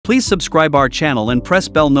Please subscribe our channel and press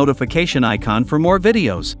bell notification icon for more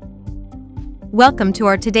videos. Welcome to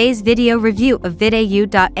our today's video review of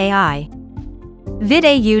VidAU.ai.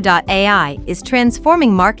 VidAU.ai is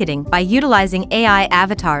transforming marketing by utilizing AI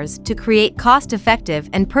avatars to create cost-effective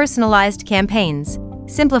and personalized campaigns,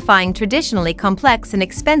 simplifying traditionally complex and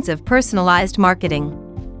expensive personalized marketing.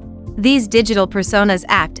 These digital personas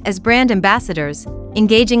act as brand ambassadors,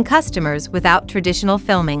 engaging customers without traditional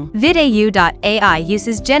filming. VidAU.ai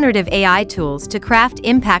uses generative AI tools to craft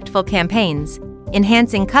impactful campaigns,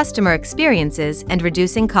 enhancing customer experiences and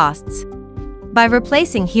reducing costs. By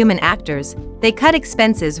replacing human actors, they cut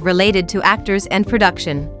expenses related to actors and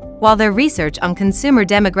production, while their research on consumer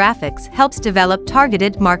demographics helps develop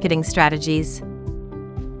targeted marketing strategies.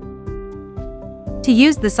 To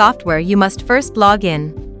use the software, you must first log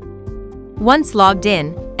in. Once logged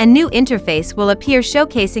in, a new interface will appear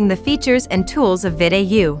showcasing the features and tools of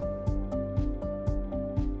VidAU.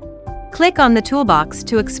 Click on the toolbox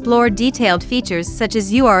to explore detailed features such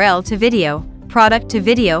as URL to video, product to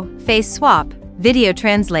video, face swap, video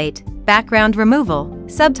translate, background removal,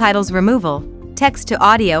 subtitles removal, text to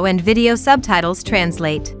audio and video subtitles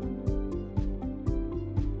translate.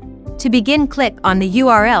 To begin, click on the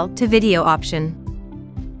URL to video option.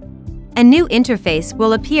 A new interface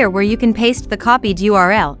will appear where you can paste the copied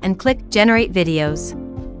URL and click Generate Videos.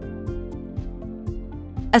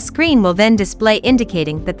 A screen will then display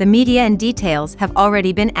indicating that the media and details have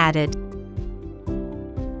already been added.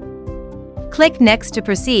 Click Next to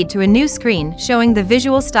proceed to a new screen showing the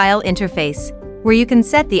visual style interface, where you can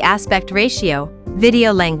set the aspect ratio,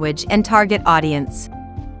 video language, and target audience.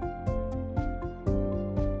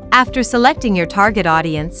 After selecting your target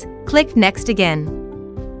audience, click Next again.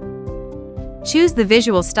 Choose the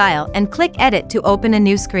visual style and click Edit to open a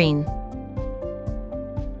new screen.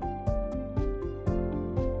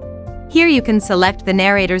 Here you can select the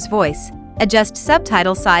narrator's voice, adjust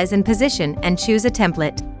subtitle size and position, and choose a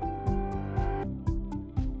template.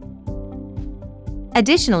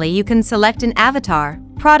 Additionally, you can select an avatar,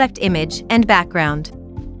 product image, and background.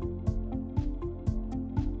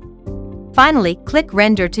 Finally, click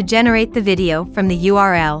Render to generate the video from the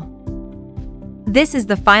URL. This is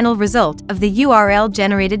the final result of the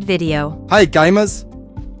URL-generated video. Hey gamers!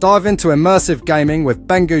 Dive into immersive gaming with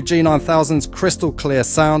VidAU G9000's crystal clear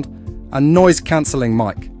sound and noise-cancelling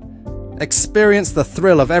mic. Experience the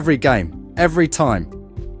thrill of every game, every time.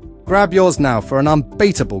 Grab yours now for an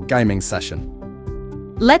unbeatable gaming session.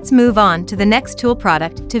 Let's move on to the next tool,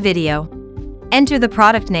 product to video. Enter the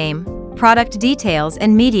product name, product details,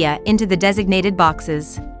 and media into the designated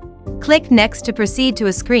boxes. Click Next to proceed to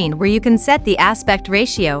a screen where you can set the aspect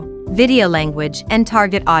ratio, video language, and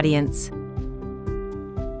target audience.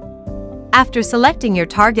 After selecting your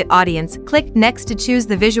target audience, click Next to choose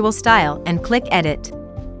the visual style and click Edit.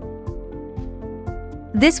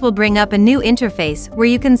 This will bring up a new interface where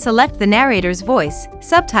you can select the narrator's voice,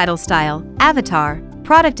 subtitle style, avatar,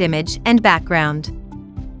 product image, and background.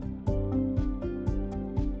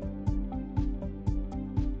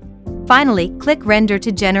 Finally, click Render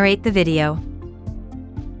to generate the video.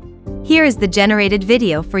 Here is the generated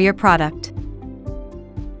video for your product.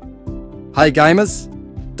 Hey gamers!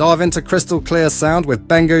 Dive into crystal clear sound with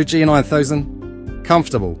VidAU G9000.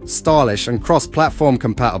 Comfortable, stylish, and cross-platform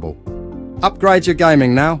compatible. Upgrade your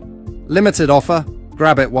gaming now. Limited offer,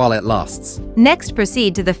 grab it while it lasts. Next,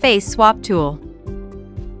 proceed to the face swap tool.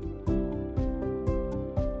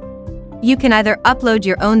 You can either upload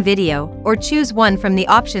your own video or choose one from the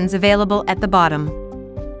options available at the bottom.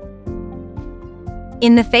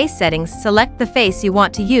 In the face settings, select the face you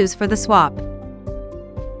want to use for the swap.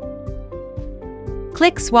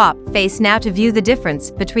 Click Swap Face now to view the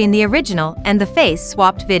difference between the original and the face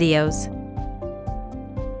swapped videos.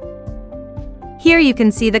 Here you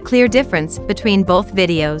can see the clear difference between both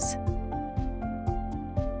videos.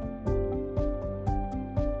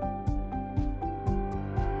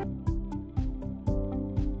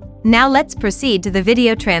 Now let's proceed to the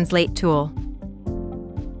video translate tool.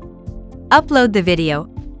 Upload the video.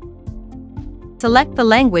 Select the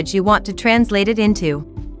language you want to translate it into.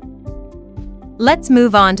 Let's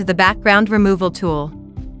move on to the background removal tool.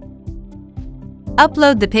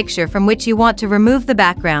 Upload the picture from which you want to remove the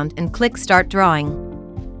background and click Start Drawing.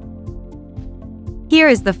 Here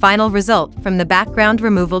is the final result from the background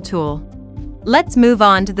removal tool. Let's move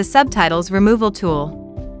on to the subtitles removal tool.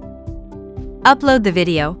 Upload the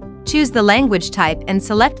video. Choose the language type and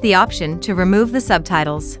select the option to remove the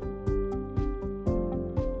subtitles.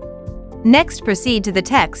 Next, proceed to the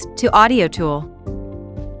text to audio tool.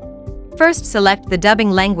 First, select the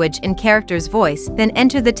dubbing language in character's voice, then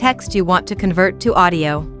enter the text you want to convert to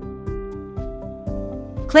audio.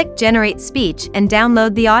 Click Generate Speech and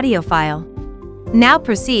download the audio file. Now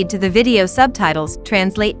proceed to the Video Subtitles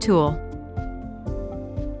Translate tool.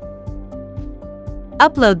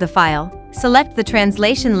 Upload the file, select the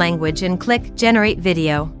translation language and click Generate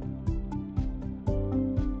Video.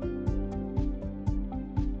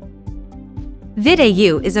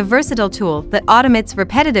 VidAU is a versatile tool that automates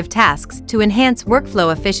repetitive tasks to enhance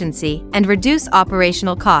workflow efficiency and reduce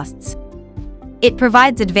operational costs. It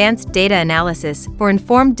provides advanced data analysis for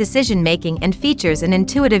informed decision-making and features an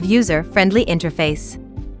intuitive user-friendly interface.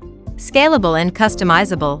 Scalable and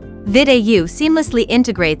customizable, VidAU seamlessly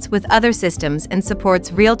integrates with other systems and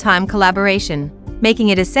supports real-time collaboration, making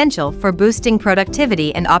it essential for boosting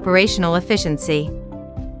productivity and operational efficiency.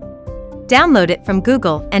 Download it from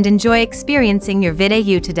Google and enjoy experiencing your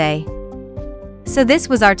VidAU today. So this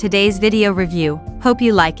was our today's video review. Hope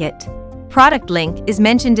you like it. Product link is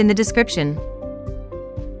mentioned in the description.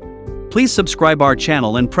 Please subscribe our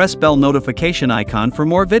channel and press bell notification icon for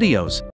more videos.